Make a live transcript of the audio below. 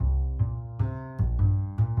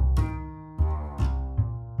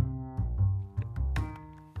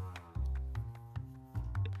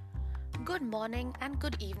Good morning and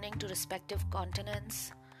good evening to respective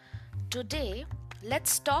continents. Today,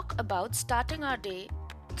 let's talk about starting our day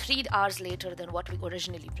 3 hours later than what we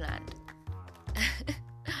originally planned.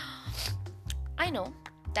 I know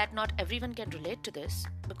that not everyone can relate to this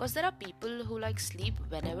because there are people who sleep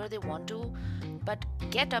whenever they want to but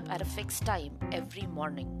get up at a fixed time every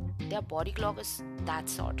morning. Their body clock is that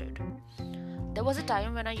sorted. There was a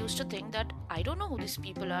time when I used to think that I don't know who these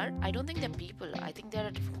people are. I don't think they're people. I think they're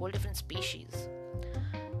a whole different species.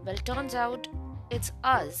 Well, turns out it's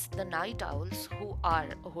us, the night owls, who are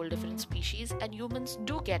a whole different species, and humans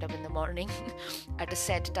do get up in the morning at a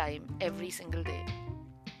set time every single day.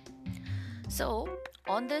 So,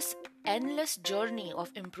 on this endless journey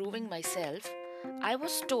of improving myself, I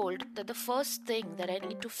was told that the first thing that I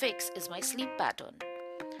need to fix is my sleep pattern.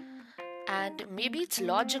 And maybe it's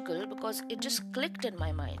logical because it just clicked in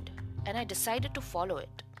my mind and I decided to follow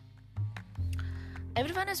it.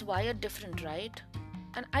 Everyone is wired different, right?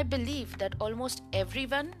 And I believe that almost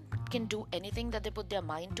everyone can do anything that they put their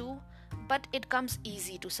mind to, but it comes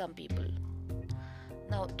easy to some people.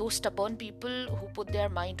 Now, those stubborn people who put their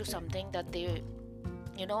mind to something that they,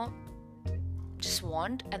 just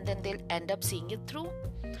want and then they'll end up seeing it through.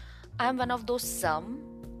 I'm one of those some,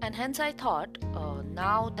 and hence I thought,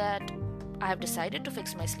 now that I have decided to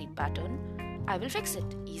fix my sleep pattern, I will fix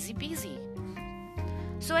it. Easy peasy.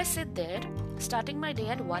 So I sit there, starting my day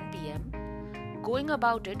at 1 pm, going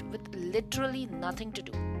about it with literally nothing to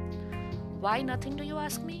do. Why nothing, do you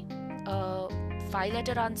ask me?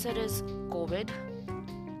 5-letter answer is COVID.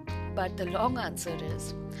 But the long answer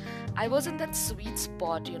is, I was in that sweet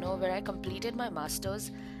spot, where I completed my master's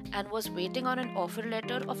and was waiting on an offer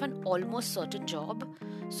letter of an almost certain job.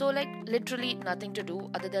 So literally nothing to do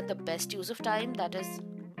other than the best use of time, that is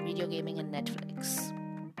video gaming and Netflix.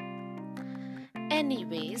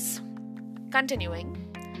 Anyways,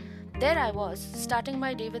 continuing, there I was starting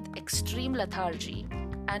my day with extreme lethargy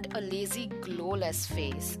and a lazy glowless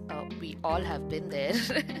face. We all have been there.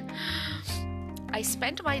 I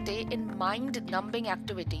spent my day in mind-numbing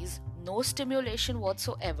activities, no stimulation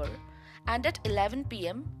whatsoever, and at 11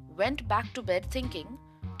 pm went back to bed thinking,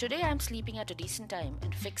 today I'm sleeping at a decent time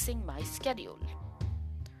and fixing my schedule.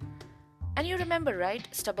 And you remember, right?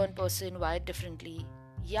 Stubborn person wired differently.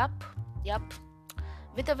 Yup.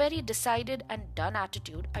 With a very decided and done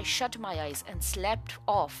attitude, I shut my eyes and slept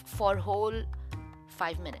off for whole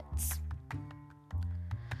 5 minutes.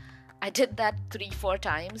 I did that 3-4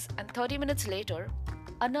 times, and 30 minutes later,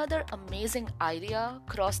 another amazing idea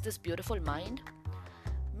crossed this beautiful mind.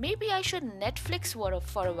 Maybe I should Netflix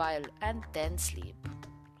for a while and then sleep.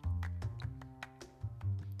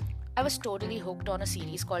 I was totally hooked on a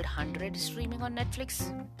series called 100 streaming on Netflix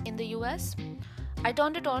in the US. I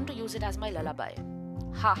turned it on to use it as my lullaby.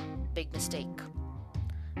 Ha, big mistake.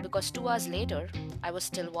 Because 2 hours later, I was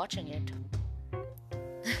still watching it.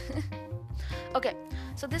 Okay,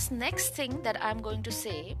 so this next thing that I'm going to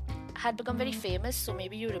say had become very famous, so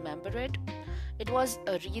maybe you remember it. It was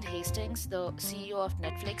Reed Hastings, the CEO of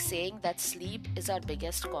Netflix, saying that sleep is our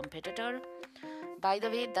biggest competitor. By the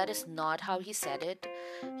way, that is not how he said it.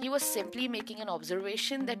 He was simply making an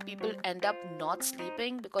observation that people end up not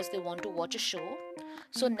sleeping because they want to watch a show.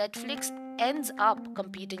 So Netflix ends up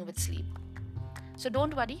competing with sleep. So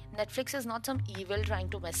don't worry, Netflix is not some evil trying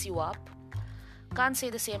to mess you up. Can't say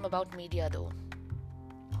the same about media though.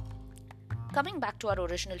 Coming back to our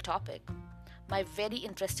original topic, my very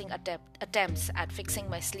interesting attempts at fixing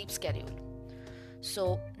my sleep schedule.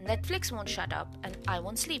 So Netflix won't shut up and I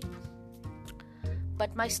won't sleep.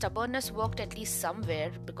 But my stubbornness worked at least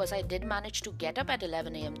somewhere because I did manage to get up at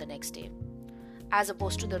 11 am the next day, as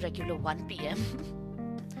opposed to the regular 1 pm.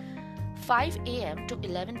 5 am to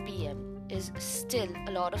 11 pm is still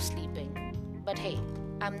a lot of sleeping. But hey,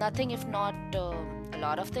 I'm nothing if not a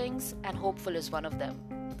lot of things, and hopeful is one of them.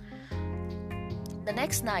 The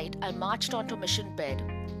next night, I marched onto Mission Bed,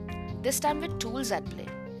 this time with tools at play.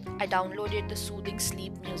 I downloaded the soothing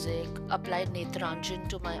sleep music, applied Netranjan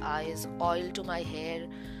to my eyes, oil to my hair,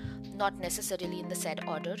 not necessarily in the said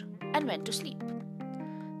order, and went to sleep.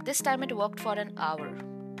 This time it worked for an hour.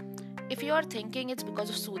 If you are thinking it's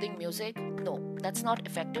because of soothing music, no, that's not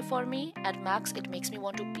effective for me. At max, it makes me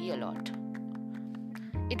want to pee a lot.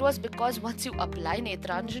 It was because once you apply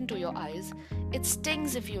Netranjan to your eyes, it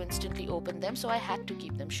stings if you instantly open them, so I had to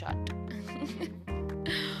keep them shut.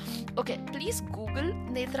 Okay, please Google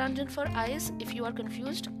Netranjan for eyes if you are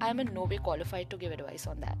confused. I am in no way qualified to give advice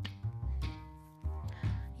on that.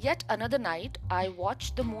 Yet another night, I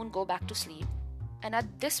watched the moon go back to sleep, and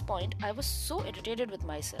at this point, I was so irritated with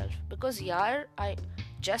myself because I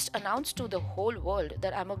just announce to the whole world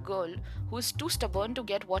that I'm a girl who is too stubborn to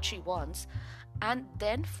get what she wants, and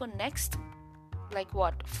then for next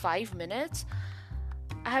 5 minutes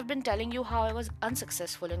I have been telling you how I was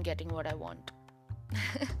unsuccessful in getting what I want.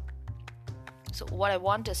 So what I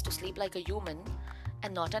want is to sleep like a human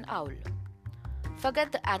and not an owl.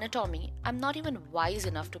 Forget the anatomy, I'm not even wise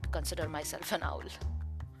enough to consider myself an owl.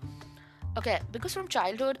 Okay, because from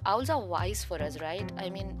childhood, owls are wise for us, right? I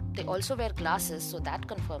mean, they also wear glasses, so that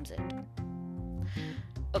confirms it.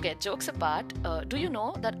 Okay, jokes apart, do you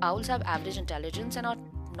know that owls have average intelligence and are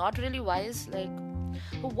not really wise?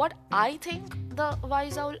 What I think the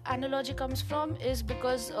wise owl analogy comes from is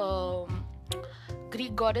because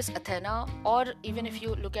Greek goddess Athena, or even if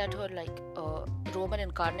you look at her Roman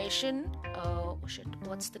incarnation,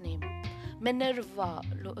 what's the name? Minerva,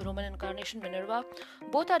 Roman incarnation Minerva,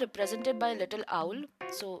 both are represented by a little owl.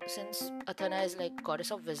 So since Athena is goddess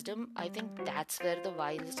of wisdom, I think that's where the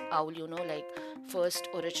wise owl, first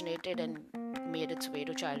originated and made its way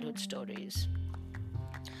to childhood stories.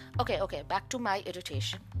 Okay, back to my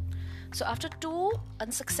irritation. So after 2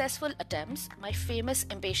 unsuccessful attempts, my famous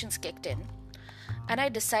impatience kicked in, and I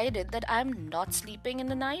decided that I'm not sleeping in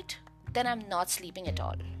the night, then I'm not sleeping at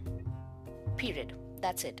all. Period.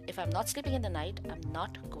 That's it. If I'm not sleeping in the night, I'm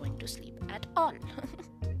not going to sleep at all.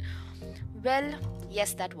 Well,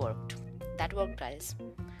 yes, that worked. That worked, guys.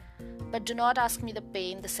 But do not ask me the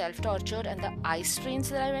pain, the self-torture, and the eye strains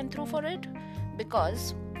that I went through for it,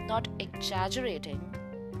 because, not exaggerating,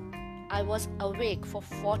 I was awake for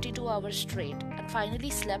 42 hours straight and finally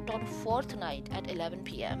slept on 4th night at 11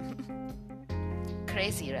 p.m.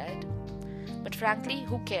 Crazy, right? But frankly,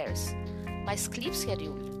 who cares? My sleep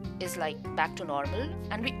schedule is back to normal,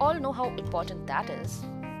 and we all know how important that is.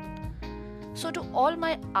 So to all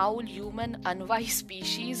my owl human unwise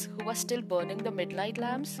species who are still burning the midnight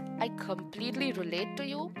lamps, I completely relate to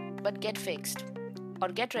you, but get fixed. Or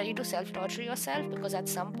get ready to self-torture yourself, because at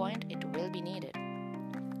some point it will be needed.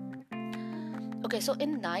 Okay, so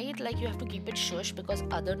in night, you have to keep it shush because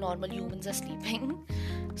other normal humans are sleeping.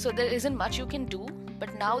 So there isn't much you can do.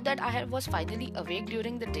 But now that I was finally awake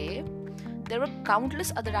during the day, there were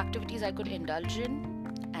countless other activities I could indulge in,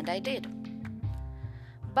 and I did.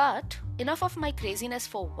 But enough of my craziness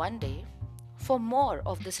for one day. For more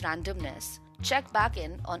of this randomness, check back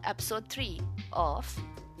in on episode 3 of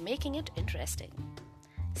Making It Interesting.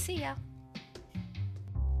 See ya!